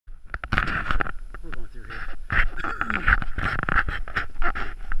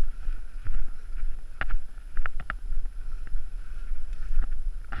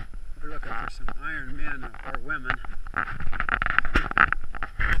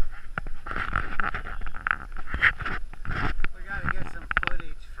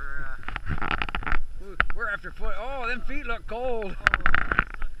them feet look cold. Oh,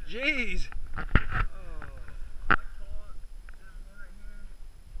 Jeez.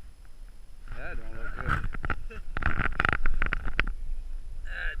 That don't look good.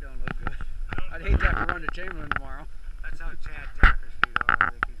 That don't look good. I'd hate to have to run to Chamberlain tomorrow. That's how Chad Tacker's feet are. I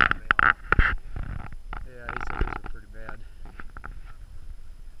think he's available. Yeah, he said these were pretty bad.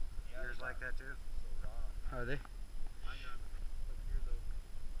 Yours like that too? Are they?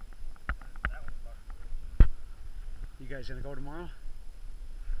 You guys gonna go tomorrow?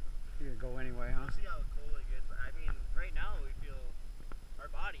 You're gonna go anyway, huh? We'll see how cold it gets. I mean, right now we feel our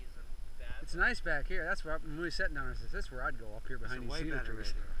bodies are bad. It's nice back here. That's where when we were sitting down. I said, "This is where I'd go up here behind these cedar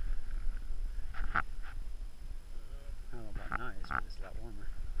trees." I don't know about nice, but it's a lot warmer.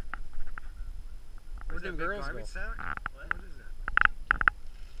 Where'd them girls go? What is it?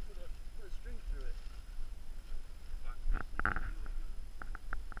 Put a string through it.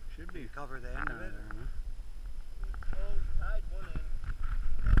 Should be Cover the end of it. Oh, we tied one end.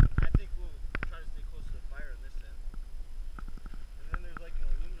 I think we'll try to stay close to the fire on this end. And then there's like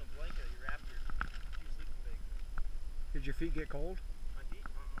an aluminum blanket that you wrap your two sleeping bags in. Did your feet get cold? My feet?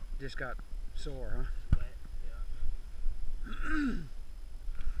 Just got sore, huh? Wet, yeah.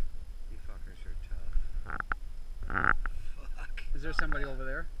 You fuckers are tough. Fuck. Is there somebody over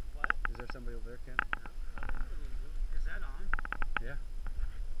there? What? Is there somebody over there, Ken? Is that on? Yeah.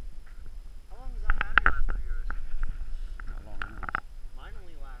 How long does that battery last of yours? Not long enough. Mine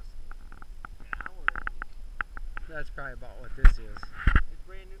only lasts an hour, I think. That's probably about what this is. It's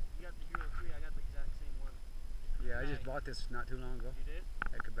brand new. You got the Hero 3. I got the exact same one. Yeah, I just bought this not too long ago. You did?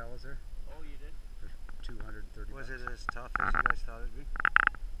 At Cabela's there. Oh, you did? For $230. Was it as tough as you guys thought it'd be?